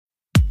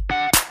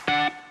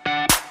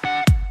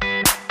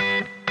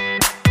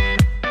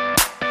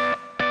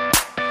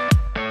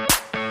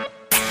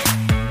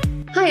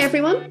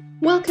everyone,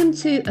 welcome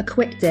to A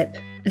Quick Dip,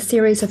 a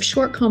series of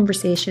short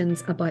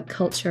conversations about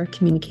culture,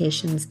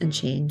 communications and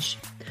change.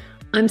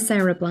 I'm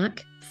Sarah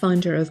Black,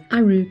 founder of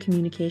Aru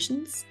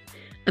Communications.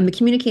 I'm a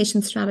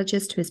communication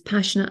strategist who is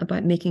passionate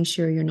about making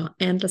sure you're not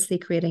endlessly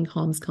creating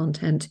comms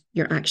content,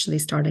 you're actually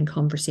starting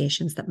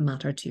conversations that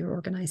matter to your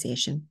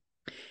organisation.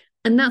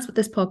 And that's what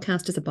this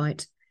podcast is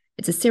about.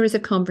 It's a series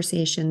of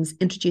conversations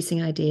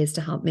introducing ideas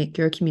to help make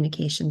your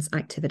communications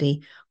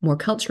activity more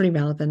culturally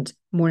relevant,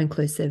 more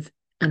inclusive,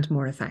 and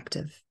more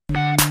effective.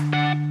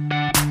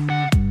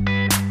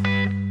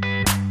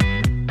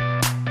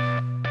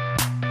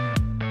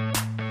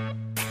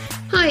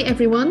 Hi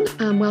everyone,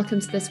 and welcome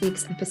to this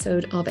week's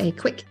episode of A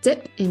Quick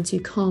Dip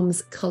into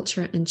Comms,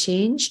 Culture and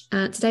Change.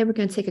 Today we're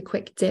going to take a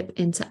quick dip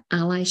into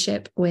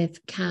allyship with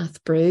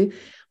Cath Brew.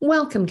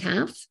 Welcome,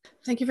 Cath.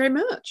 Thank you very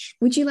much.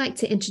 Would you like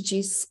to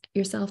introduce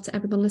yourself to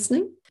everyone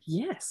listening?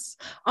 Yes,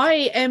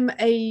 I am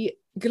a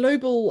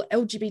global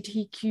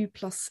LGBTQ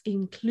plus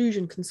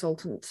inclusion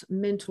consultant,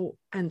 mentor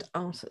and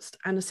artist.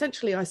 And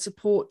essentially I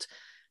support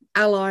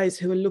allies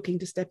who are looking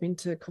to step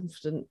into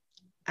confident,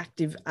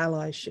 active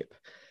allyship.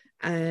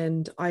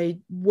 And I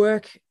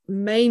work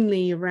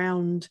mainly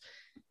around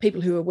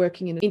people who are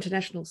working in an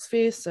international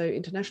sphere, so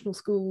international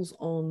schools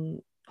on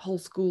whole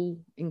school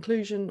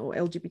inclusion or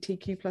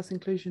LGBTQ plus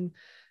inclusion,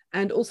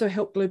 and also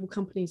help global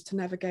companies to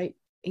navigate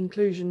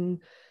inclusion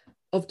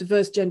of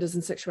diverse genders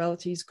and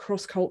sexualities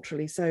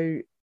cross-culturally. So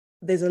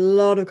there's a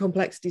lot of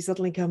complexity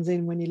suddenly comes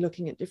in when you're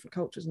looking at different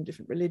cultures and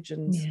different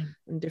religions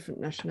and different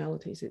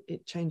nationalities.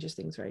 It changes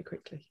things very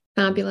quickly.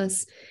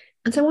 Fabulous.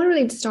 And so I want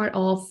really to start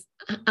off,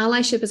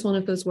 allyship is one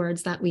of those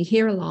words that we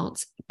hear a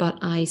lot, but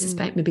I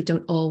suspect maybe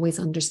don't always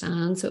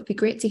understand. So it'd be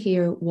great to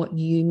hear what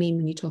you mean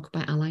when you talk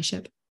about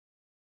allyship.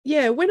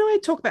 Yeah, when I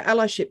talk about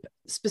allyship,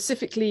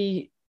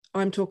 specifically,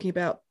 I'm talking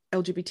about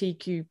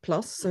LGBTQ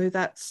plus, so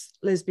that's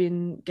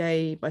lesbian,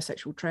 gay,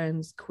 bisexual,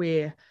 trans,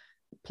 queer,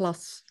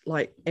 plus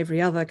like every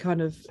other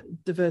kind of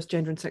diverse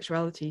gender and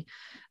sexuality.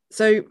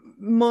 So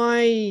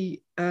my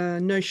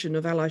notion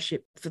of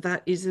allyship for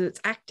that is that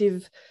it's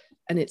active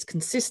and it's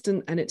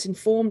consistent and it's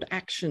informed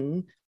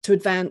action to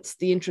advance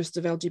the interests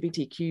of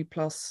LGBTQ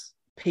plus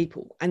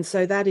people. And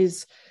so that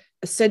is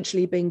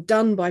essentially being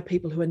done by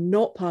people who are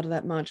not part of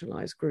that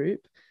marginalized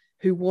group,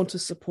 who want to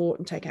support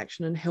and take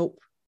action and help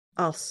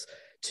us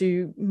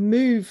to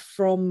move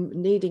from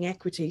needing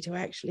equity to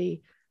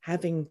actually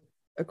having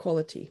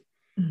equality.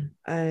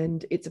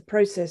 And it's a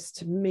process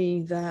to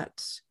me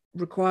that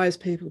requires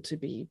people to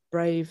be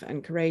brave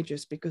and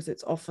courageous, because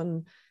it's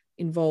often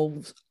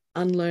involves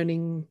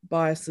unlearning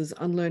biases,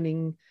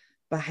 unlearning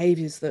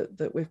behaviors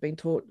that we've been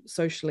taught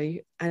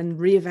socially, and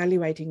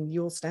reevaluating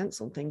your stance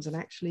on things and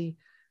actually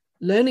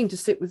learning to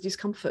sit with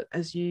discomfort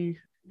as you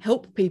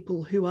help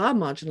people who are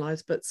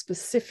marginalized, but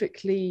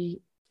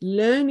specifically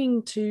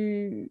learning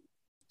to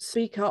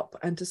speak up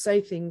and to say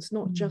things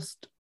not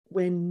just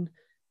when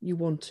you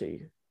want to,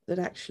 that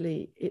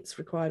actually it's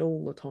required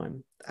all the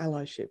time.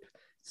 Allyship,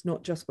 it's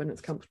not just when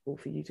it's comfortable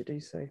for you to do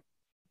so.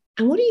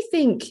 And what do you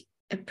think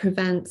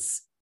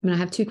prevents, I mean, I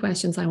have two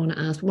questions I want to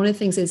ask. One of the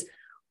things is,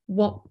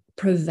 what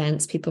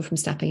prevents people from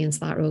stepping into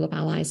that role of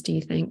allies, do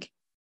you think?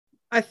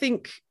 I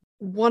think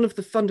one of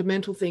the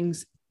fundamental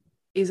things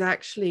is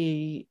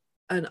actually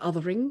an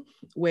othering,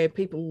 where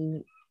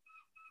people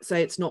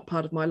say it's not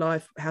part of my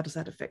life. How does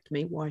that affect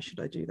me? Why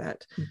should I do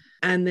that?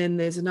 And then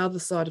there's another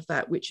side of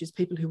that, which is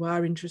people who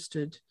are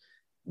interested,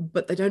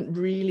 but they don't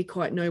really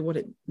quite know what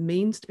it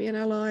means to be an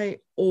ally,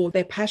 or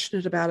they're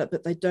passionate about it,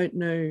 but they don't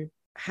know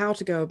how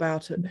to go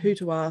about it, who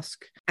to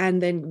ask.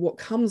 And then what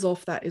comes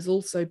off that is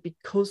also,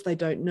 because they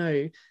don't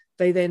know,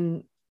 they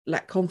then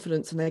lack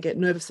confidence and they get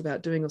nervous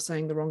about doing or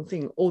saying the wrong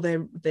thing, or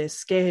they're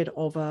scared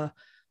of a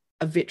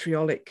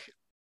vitriolic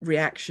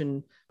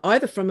reaction,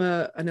 either from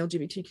an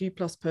LGBTQ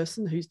plus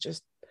person who's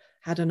just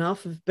had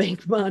enough of being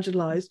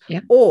marginalized,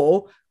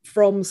 or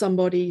from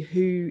somebody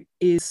who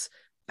is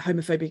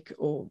homophobic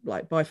or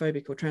like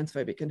biphobic or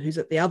transphobic, and who's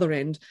at the other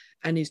end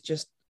and is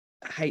just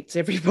hates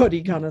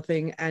everybody kind of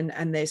thing,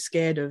 and they're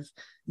scared of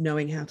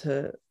knowing how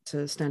to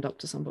stand up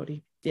to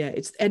somebody.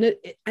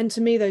 And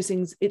to me, those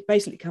things, it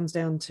basically comes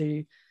down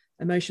to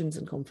emotions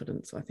and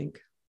confidence, I think.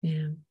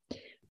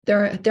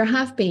 There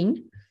have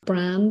been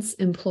brands,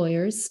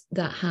 employers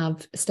that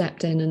have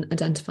stepped in and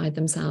identified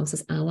themselves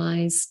as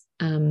allies,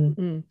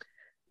 some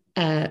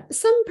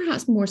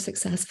perhaps more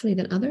successfully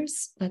than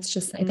others, let's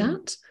just say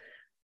that.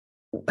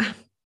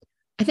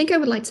 I think I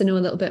would like to know a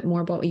little bit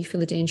more about what you feel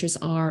the dangers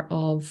are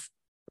of,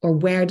 or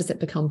where does it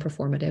become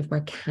performative?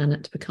 Where can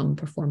it become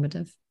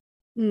performative?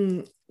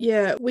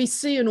 Yeah, we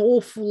see an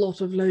awful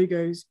lot of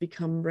logos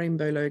become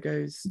rainbow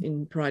logos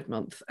in Pride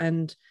Month,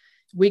 and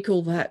we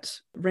call that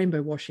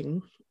rainbow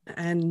washing.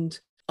 And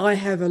I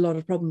have a lot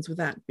of problems with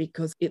that,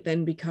 because it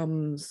then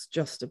becomes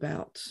just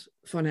about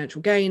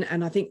financial gain.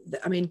 And I think,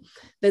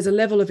 there's a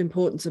level of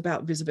importance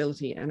about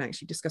visibility and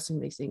actually discussing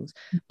these things.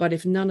 But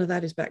if none of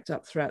that is backed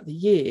up throughout the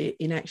year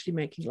in actually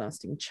making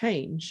lasting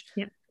change,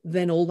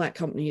 then all that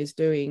company is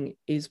doing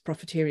is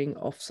profiteering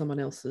off someone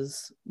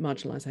else's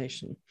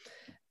marginalization.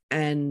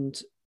 And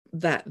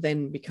that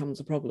then becomes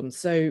a problem.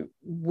 So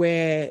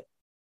where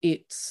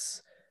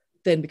it's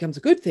then becomes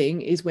a good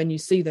thing is when you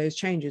see those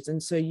changes.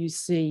 And so you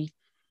see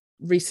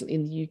recently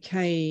in the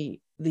UK,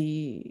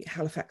 the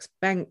Halifax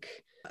Bank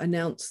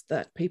announced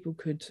that people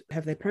could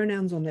have their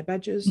pronouns on their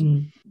badges.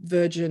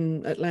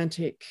 Virgin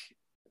Atlantic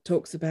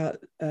talks about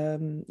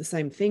the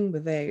same thing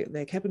with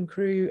their cabin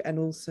crew, and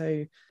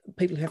also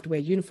people who have to wear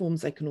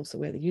uniforms, they can also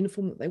wear the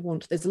uniform that they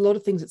want. There's a lot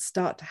of things that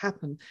start to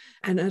happen,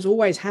 and as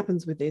always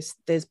happens with this,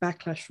 there's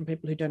backlash from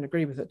people who don't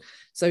agree with it.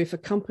 So if a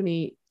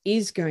company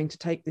is going to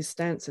take this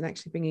stance and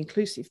actually being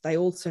inclusive, they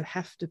also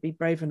have to be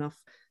brave enough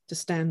to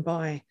stand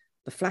by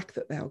the flack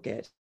that they'll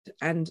get.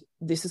 And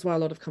this is why a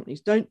lot of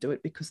companies don't do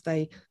it, because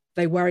they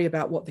worry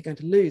about what they're going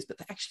to lose, but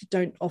they actually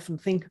don't often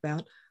think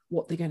about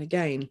what they're going to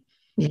gain.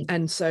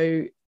 And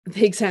so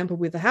the example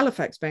with the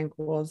Halifax Bank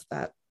was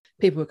that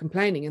people were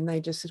complaining, and they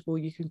just said, well,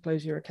 you can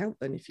close your account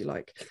then if you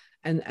like.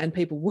 And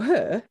people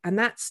were, and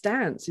that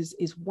stance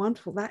is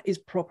wonderful. That is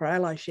proper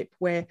allyship,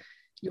 where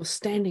you're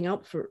standing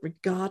up for it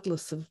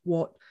regardless of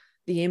what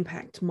the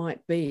impact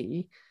might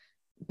be.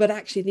 But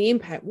actually the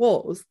impact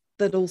was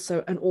that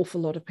also an awful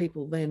lot of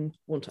people then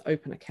want to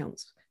open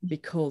accounts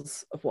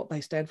because of what they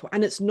stand for.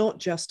 And it's not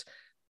just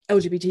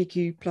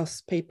LGBTQ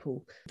plus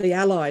people. The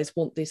allies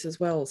want this as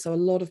well. So a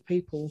lot of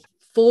people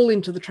fall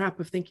into the trap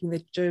of thinking they're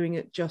doing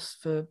it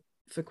just for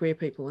queer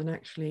people, and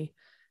actually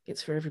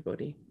it's for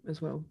everybody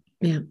as well.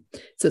 Yeah,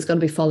 so it's going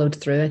to be followed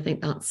through. I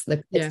think that's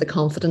the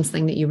confidence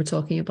thing that you were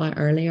talking about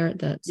earlier,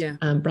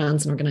 that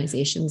brands and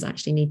organizations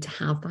actually need to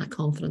have that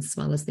confidence as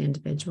well as the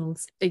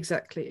individuals.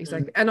 Exactly.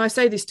 And I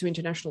say this to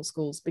international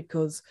schools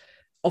because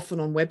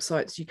often on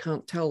websites you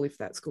can't tell if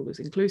that school is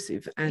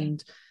inclusive,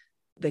 and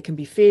there can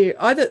be fear.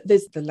 Either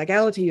there's the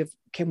legality of,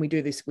 can we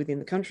do this within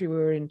the country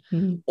we're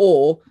in,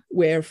 or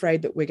we're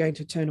afraid that we're going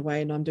to turn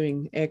away, and I'm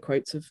doing air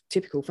quotes, of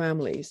typical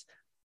families.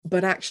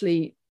 But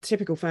actually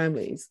typical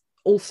families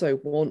also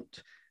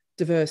want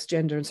diverse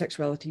gender and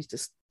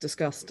sexualities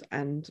discussed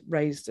and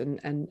raised,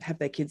 and have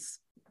their kids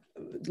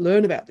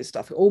learn about this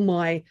stuff. All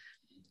my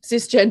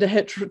cisgender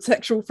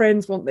heterosexual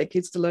friends want their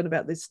kids to learn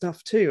about this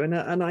stuff too.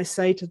 And I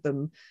say to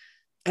them,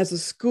 as a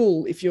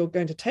school, if you're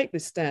going to take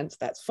this stance,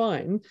 that's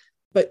fine,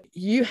 but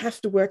you have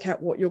to work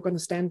out what you're going to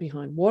stand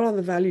behind. What are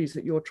the values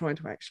that you're trying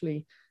to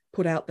actually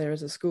put out there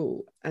as a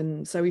school?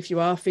 And so if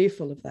you are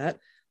fearful of that,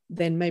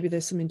 then maybe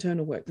there's some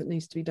internal work that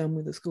needs to be done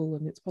with the school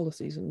and its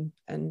policies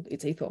and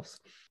its ethos.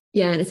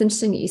 Yeah, and it's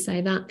interesting that you say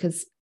that,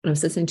 because I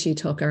was listening to you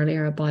talk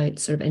earlier about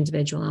sort of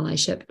individual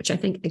allyship, which I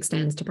think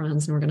extends to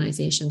brands and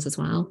organizations as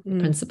well. The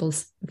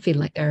principles feel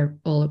like they're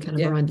all kind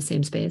of around the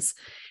same space,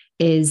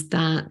 is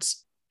that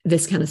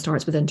this kind of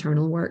starts with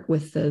internal work,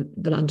 with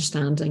the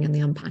understanding and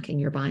the unpacking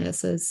your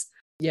biases.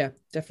 Yeah,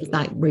 definitely. Is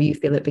that where you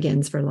feel it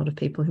begins for a lot of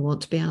people who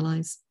want to be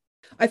allies?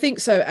 I think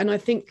so. And I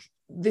think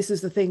this is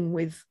the thing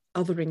with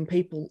othering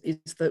people, is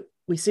that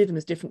we see them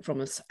as different from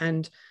us.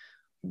 And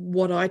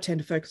what I tend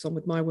to focus on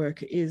with my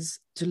work is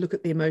to look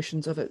at the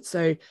emotions of it.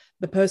 So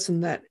the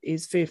person that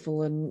is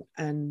fearful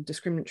and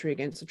discriminatory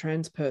against a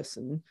trans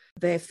person,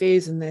 their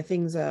fears and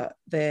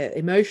their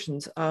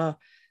emotions are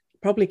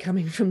probably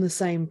coming from the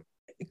same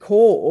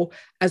core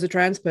as a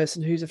trans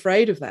person who's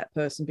afraid of that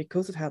person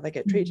because of how they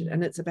get treated.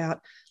 And it's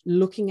about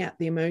looking at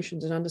the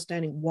emotions and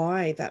understanding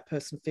why that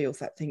person feels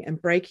that thing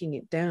and breaking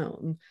it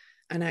down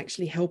and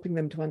actually helping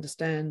them to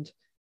understand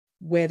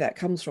where that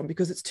comes from.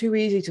 Because it's too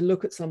easy to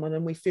look at someone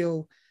and we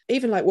feel,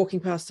 even like walking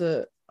past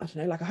a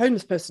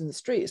homeless person in the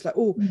street, it's like,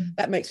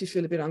 that makes me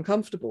feel a bit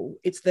uncomfortable.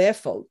 It's their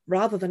fault,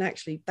 rather than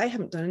actually they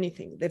haven't done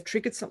anything. They've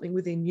triggered something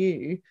within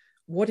you.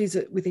 What is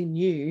it within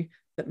you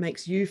that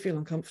makes you feel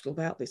uncomfortable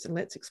about this? And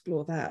let's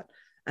explore that.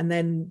 And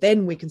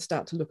then we can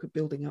start to look at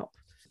building up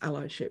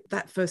allyship.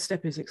 That first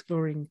step is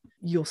exploring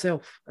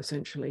yourself,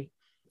 essentially.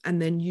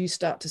 And then you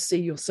start to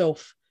see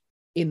yourself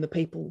in the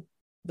people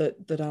that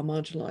are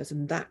marginalized.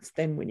 And that's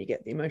then when you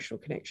get the emotional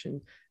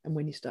connection and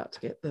when you start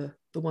to get the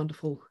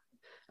wonderful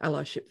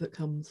allyship that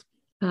comes.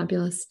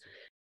 Fabulous.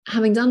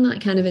 Having done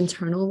that kind of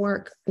internal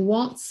work,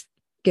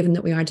 given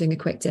that we are doing a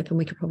quick dip and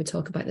we could probably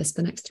talk about this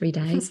the next 3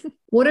 days,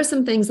 what are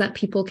some things that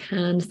people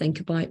can think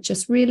about,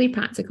 just really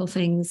practical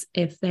things,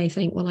 if they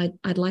think, well,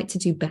 I'd like to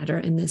do better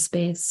in this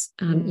space?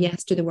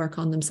 Yes, do the work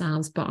on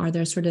themselves, but are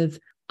there sort of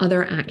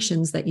other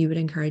actions that you would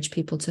encourage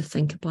people to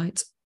think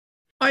about?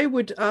 I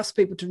would ask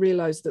people to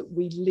realise that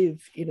we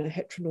live in a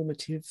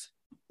heteronormative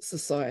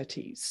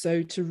society.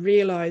 So to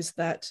realise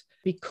that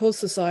because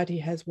society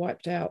has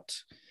wiped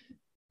out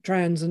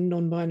trans and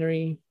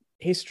non-binary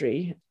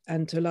history,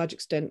 and to a large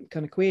extent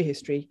kind of queer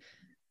history,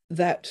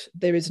 that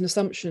there is an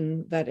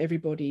assumption that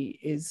everybody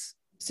is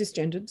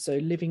cisgendered, so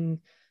living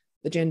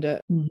the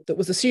gender that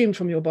was assumed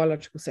from your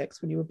biological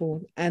sex when you were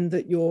born, and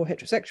that you're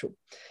heterosexual.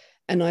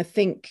 And I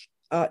think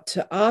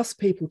to ask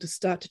people to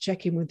start to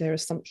check in with their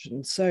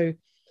assumptions. So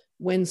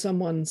when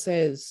someone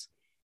says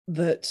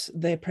that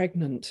they're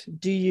pregnant,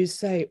 do you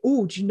say,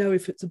 do you know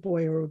if it's a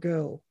boy or a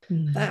girl?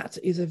 That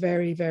is a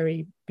very,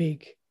 very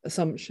big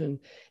assumption.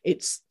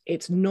 It's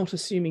not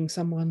assuming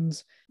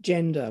someone's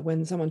gender.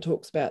 When someone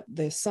talks about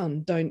their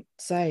son, don't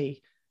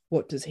say,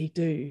 what does he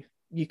do?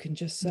 You can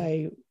just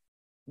say,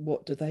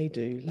 what do they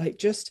do? Like,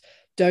 just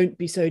don't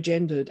be so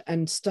gendered,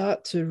 and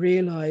start to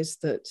realize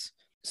that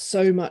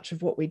so much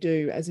of what we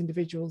do as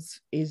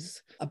individuals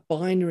is a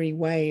binary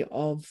way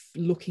of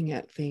looking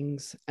at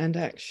things, and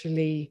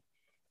actually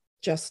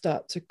just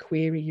start to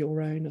query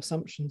your own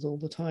assumptions all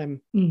the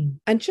time.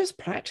 And just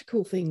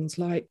practical things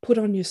like put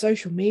on your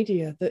social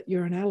media that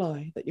you're an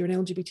ally, that you're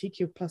an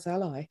LGBTQ plus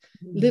ally,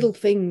 little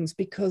things,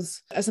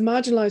 because as a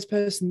marginalized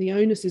person, the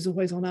onus is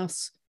always on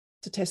us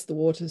to test the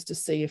waters to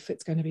see if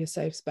it's going to be a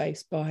safe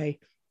space by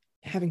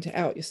having to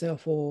out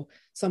yourself, or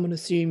someone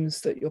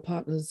assumes that your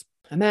partner's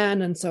a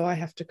man and so I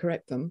have to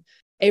correct them.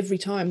 Every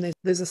time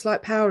there's a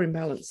slight power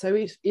imbalance. So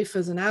if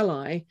as an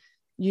ally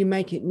you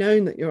make it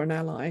known that you're an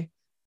ally,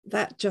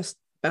 that just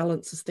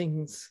balances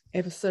things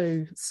ever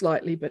so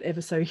slightly, but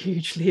ever so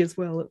hugely as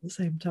well at the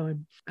same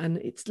time. And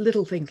it's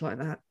little things like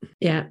that.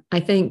 Yeah, I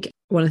think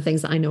one of the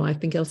things that I know I've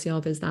been guilty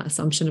of is that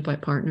assumption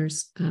about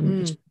partners,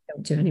 which I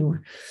don't do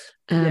anymore.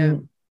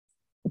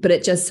 But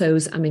it just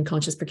shows, I mean,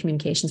 conscious for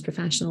communications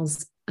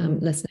professionals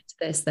listening to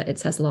this, that it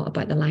says a lot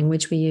about the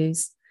language we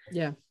use.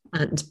 Yeah.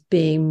 And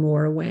being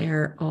more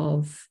aware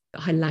of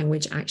how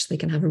language actually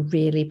can have a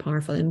really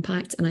powerful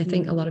impact. And I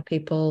think a lot of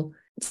people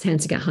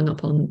tend to get hung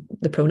up on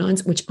the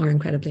pronouns, which are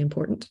incredibly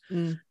important.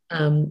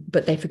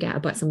 But they forget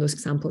about some of those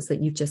examples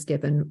that you've just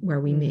given, where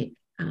we make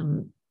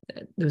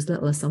those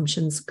little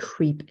assumptions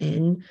creep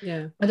in.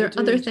 Yeah. Are there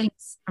other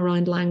things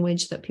around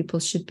language that people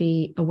should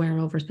be aware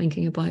of or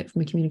thinking about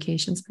from a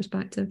communications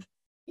perspective?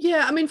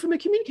 Yeah, I mean, from a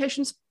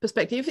communications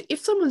perspective,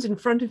 if someone's in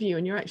front of you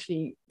and you're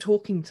actually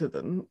talking to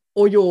them,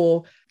 or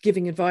you're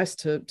giving advice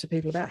to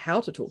people about how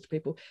to talk to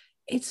people,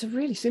 it's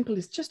really simple.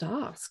 It's just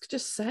ask,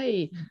 just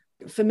say.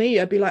 For me,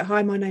 I'd be like,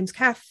 hi, my name's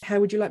Cath. How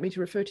would you like me to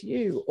refer to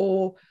you?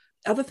 Or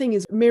other thing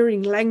is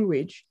mirroring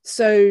language.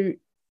 So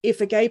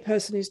if a gay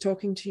person is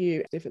talking to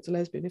you, if it's a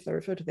lesbian, if they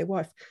refer to their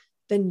wife,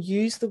 then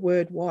use the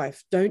word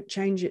wife. Don't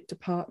change it to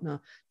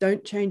partner.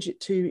 Don't change it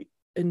to,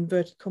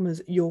 inverted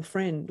commas, your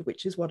friend,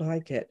 which is what I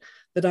get,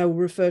 that I will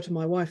refer to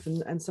my wife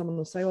and someone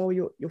will say, oh,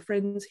 your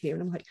friend's here.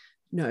 And I'm like,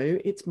 no,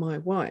 it's my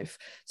wife.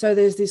 So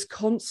there's this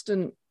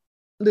constant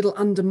little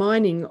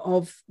undermining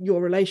of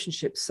your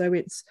relationship. So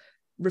it's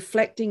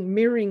reflecting,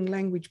 mirroring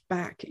language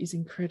back is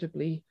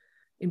incredibly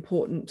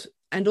important.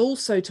 And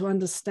also to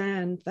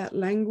understand that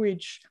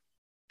language,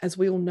 as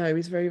we all know,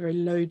 is very, very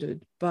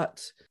loaded.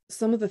 But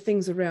some of the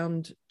things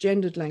around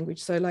gendered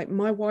language, so like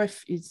my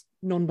wife is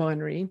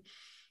non-binary,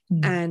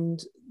 and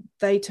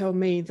they tell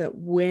me that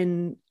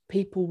when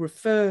people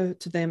refer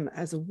to them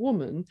as a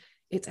woman,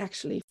 it's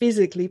actually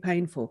physically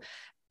painful.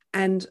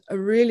 And a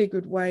really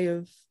good way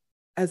of,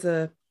 as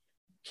a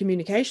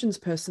communications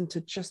person,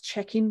 to just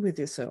check in with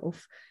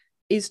yourself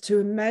is to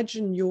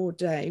imagine your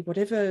day,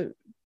 whatever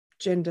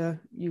gender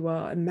you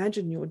are,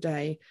 imagine your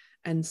day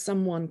and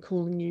someone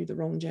calling you the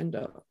wrong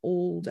gender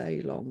all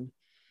day long.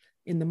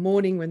 In the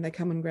morning when they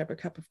come and grab a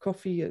cup of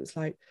coffee, it's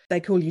like they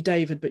call you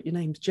David, but your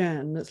name's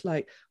Jan. It's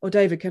like, oh,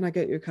 David, can I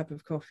get you a cup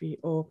of coffee?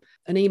 Or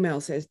an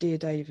email says, dear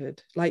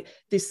David, like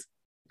this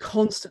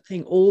constant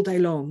thing all day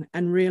long,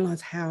 and realize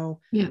how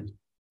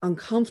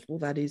uncomfortable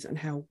that is and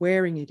how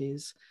wearing it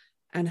is,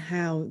 and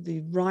how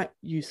the right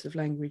use of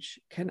language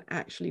can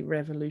actually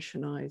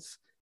revolutionize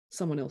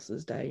someone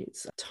else's day.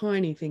 It's a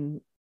tiny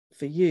thing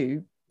for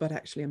you, but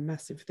actually a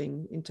massive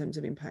thing in terms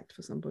of impact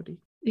for somebody.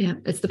 Yeah,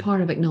 it's the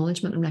power of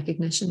acknowledgement and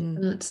recognition,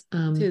 isn't it?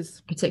 It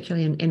is.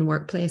 Particularly in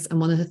workplace. And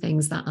one of the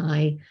things that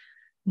I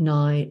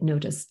now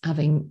notice,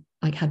 having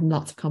like had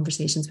lots of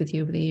conversations with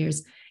you over the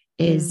years,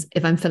 is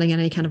if I'm filling in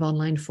any kind of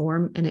online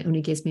form and it only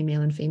gives me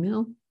male and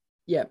female,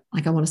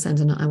 like I want to send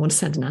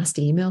a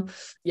nasty email,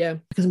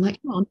 because I'm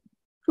like, come on,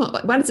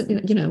 why does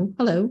it,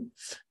 hello,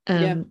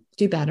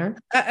 do better.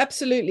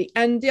 Absolutely.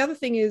 And the other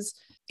thing is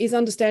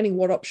understanding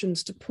what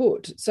options to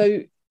put. So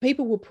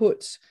people will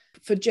put,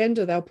 for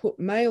gender, they'll put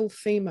male,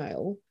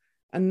 female,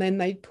 and then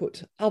they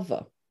put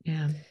other.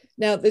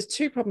 Now there's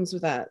two problems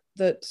with that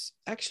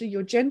actually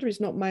your gender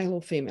is not male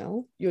or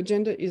female. Your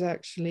gender is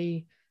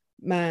actually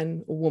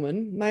man or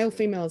woman. Male,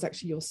 female is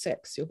actually your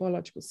sex, your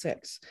biological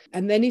sex.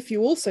 And then if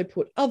you also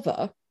put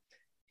other,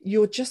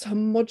 you're just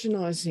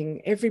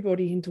homogenizing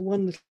everybody into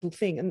one little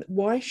thing. And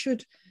why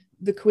should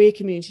the queer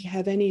community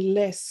have any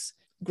less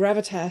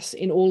gravitas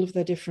in all of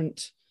their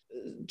different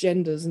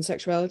genders and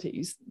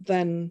sexualities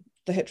than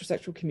the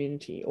heterosexual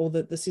community or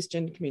the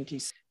cisgender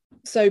communities?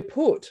 So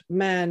put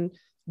man,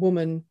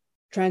 woman,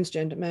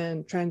 transgender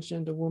man,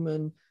 transgender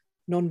woman,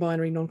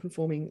 non-binary,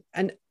 non-conforming,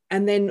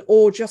 and then,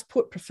 or just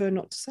put prefer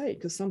not to say,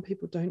 because some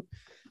people don't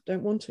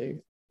want to.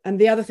 And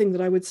the other thing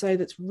that I would say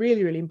that's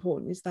really, really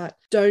important is that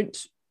don't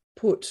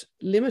put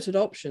limited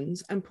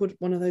options and put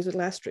one of those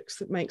little asterisks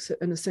that makes it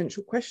an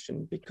essential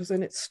question, because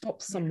then it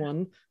stops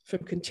someone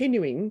from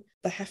continuing.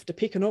 They have to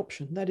pick an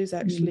option that is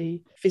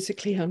actually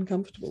physically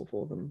uncomfortable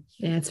for them.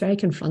 Yeah, it's very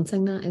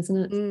confronting, that, isn't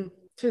it?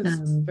 It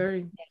is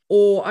very.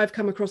 Or I've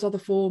come across other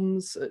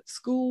forms at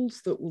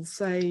schools that will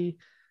say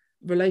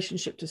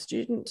relationship to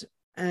student,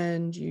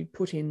 and you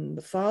put in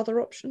the father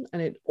option,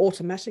 and it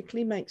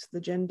automatically makes the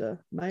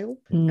gender male,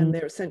 and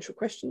they're essential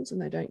questions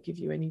and they don't give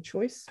you any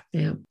choice.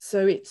 Yeah.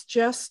 So it's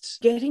just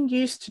getting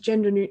used to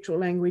gender neutral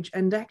language.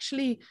 And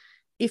actually,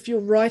 if you're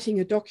writing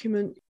a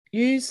document,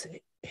 use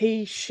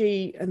he,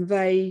 she, and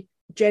they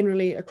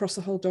generally across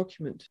the whole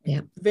document.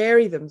 Yeah.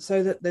 Vary them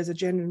so that there's a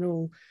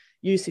general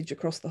usage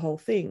across the whole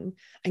thing,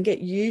 and get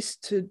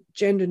used to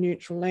gender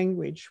neutral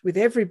language with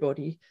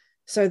everybody,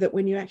 so that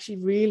when you actually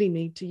really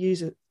need to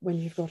use it, when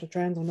you've got a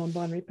trans or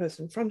non-binary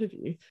person in front of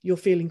you, you're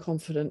feeling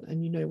confident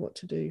and you know what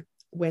to do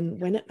when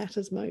it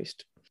matters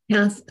most.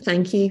 Yes,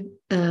 thank you.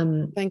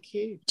 Thank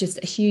you. Just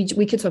a huge,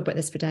 we could talk about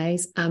this for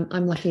days.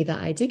 I'm lucky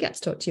that I do get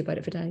to talk to you about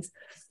it for days.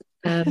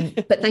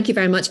 But thank you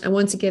very much. I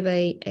want to give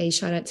a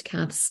shout out to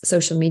Cath's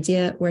social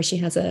media, where she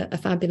has a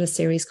fabulous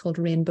series called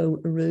Rainbow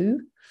Rue.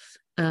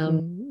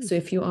 So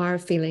if you are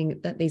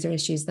feeling that these are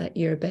issues that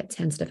you're a bit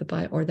sensitive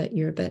about, or that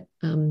you're a bit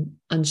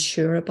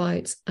unsure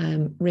about,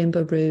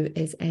 Rainbow Rue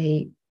is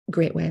a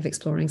great way of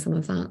exploring some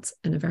of that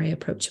in a very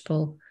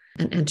approachable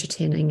and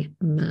entertaining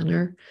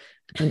manner.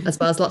 As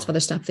well as lots of other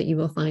stuff that you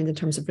will find in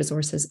terms of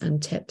resources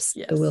and tips.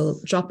 Yes. So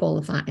we'll drop all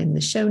of that in the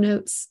show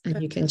notes, and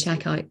Fantastic. You can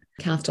check out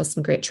Cath does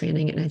some great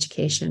training and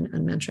education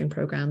and mentoring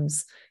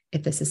programs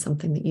if this is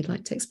something that you'd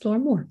like to explore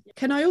more.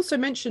 Can I also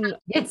mention?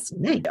 Yes, you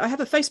may. I have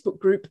a Facebook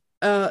group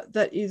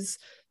that is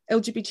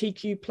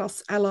LGBTQ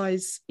plus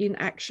allies in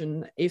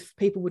action. If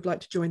people would like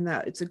to join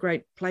that, it's a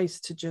great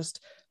place to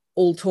just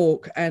all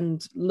talk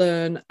and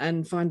learn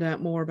and find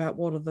out more about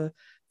what are the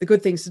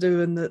good things to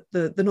do and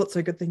the not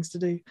so good things to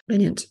do.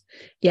 Brilliant.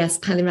 Yes,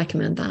 highly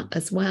recommend that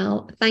as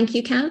well. Thank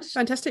you, Cath.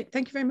 Fantastic.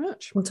 Thank you very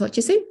much. We'll talk to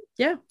you soon.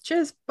 Yeah.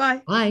 Cheers.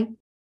 Bye. Bye.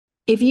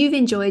 If you've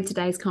enjoyed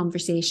today's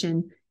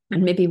conversation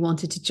and maybe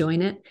wanted to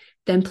join it,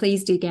 then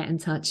please do get in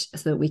touch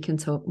so that we can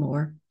talk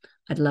more.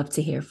 I'd love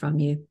to hear from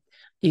you.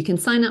 You can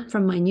sign up for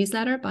my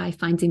newsletter by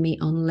finding me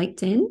on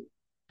LinkedIn,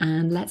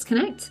 and let's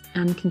connect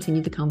and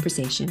continue the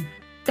conversation.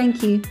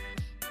 Thank you.